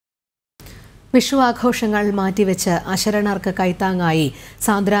വിഷു ആഘോഷങ്ങൾ മാറ്റിവെച്ച് അശരണർക കൈത്താങ്ങായി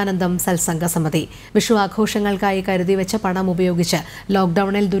സാന്ദ്രാനന്ദം സത്സംഗ സമിതി. വിഷു ആഘോഷങ്ങൾക്കായി കരുതിവെച്ച പണം ഉപയോഗിച്ച്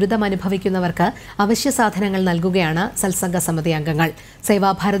ലോക്ഡൌണിൽ ദുരിതമനുഭവിക്കുന്നവർക്ക് അവശ്യ സാധനങ്ങൾ നൽകുകയാണ് സത്സംഗ സമിതി അംഗങ്ങൾ.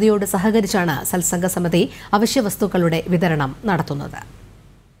 സേവാഭാരതിയോട് സഹകരിച്ചാണ് സത്സംഗ സമിതി അവശ്യ വസ്തുക്കളുടെ വിതരണം നടത്തുന്നത്.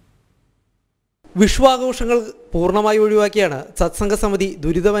 വിഷു ആഘോഷങ്ങൾ പൂർണ്ണമായി ഒഴിവാക്കിയാണ് സത്സംഗ സമിതി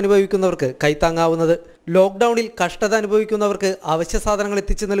ദുരിതമനുഭവിക്കുന്നവർക്ക് കൈത്താങ്ങാവുന്നത്. ലോക്ഡൌണിൽ കഷ്ടത അനുഭവിക്കുന്നവർക്ക് അവശ്യ സാധനങ്ങൾ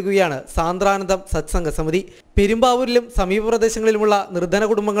എത്തിച്ചു നൽകുകയാണ് സാന്ദ്രാനന്ദം സത്സംഗ സമിതി. പെരുമ്പാവൂരിലും സമീപ പ്രദേശങ്ങളിലുമുള്ള നിർധന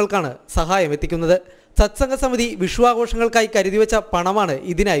കുടുംബങ്ങൾക്കാണ് സഹായം എത്തിക്കുന്നത്. സത്സംഗ സമിതി വിഷു ആഘോഷങ്ങൾക്കായി കരുതിവെച്ച പണമാണ്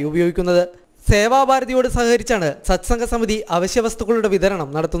ഇതിനായി ഉപയോഗിക്കുന്നത്. സേവാഭാരതിയോട് സഹകരിച്ചാണ് സത്സംഗ സമിതി അവശ്യ വസ്തുക്കളുടെ വിതരണം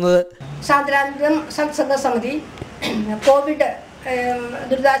നടത്തുന്നത്. സാന്ദ്രാനന്ദം സത്സംഗ സമിതി കോവിഡ്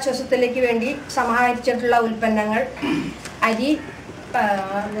ദുരിതാശ്വാസത്തിലേക്ക് വേണ്ടി സമാഹരിച്ചിട്ടുള്ള ഉൽപ്പന്നങ്ങൾ, അരി,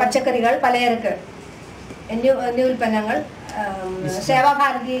 പച്ചക്കറികൾ, പലചരക്ക് എന്നീ ഉൽപ്പന്നങ്ങൾ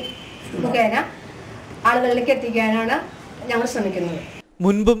സേവാഭാരതി മുഖേന ആളുകളിലേക്ക് എത്തിക്കാനാണ് ഞങ്ങൾ ശ്രമിക്കുന്നത്.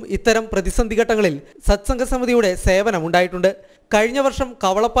 മുൻപും ഇത്തരം പ്രതിസന്ധി ഘട്ടങ്ങളിൽ സത്സംഗ സമിതിയുടെ സേവനം ഉണ്ടായിട്ടുണ്ട്. കഴിഞ്ഞ വർഷം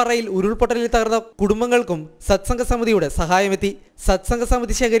കവളപ്പാറയിൽ ഉരുൾപൊട്ടലിൽ തകർന്ന കുടുംബങ്ങൾക്കും സത്സംഗ സമിതിയുടെ സഹായമെത്തി. സത്സംഗ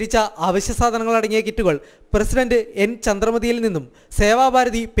സമിതി ശേഖരിച്ച അവശ്യ സാധനങ്ങൾ അടങ്ങിയ കിറ്റുകൾ പ്രസിഡന്റ് എൻ ചന്ദ്രമതിയിൽ നിന്നും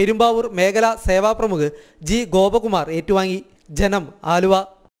സേവാഭാരതി പെരുമ്പാവൂർ മേഖലാ സേവാപ്രമുഖ് ജി ഗോപകുമാർ ഏറ്റുവാങ്ങി. ജനം, ആലുവ.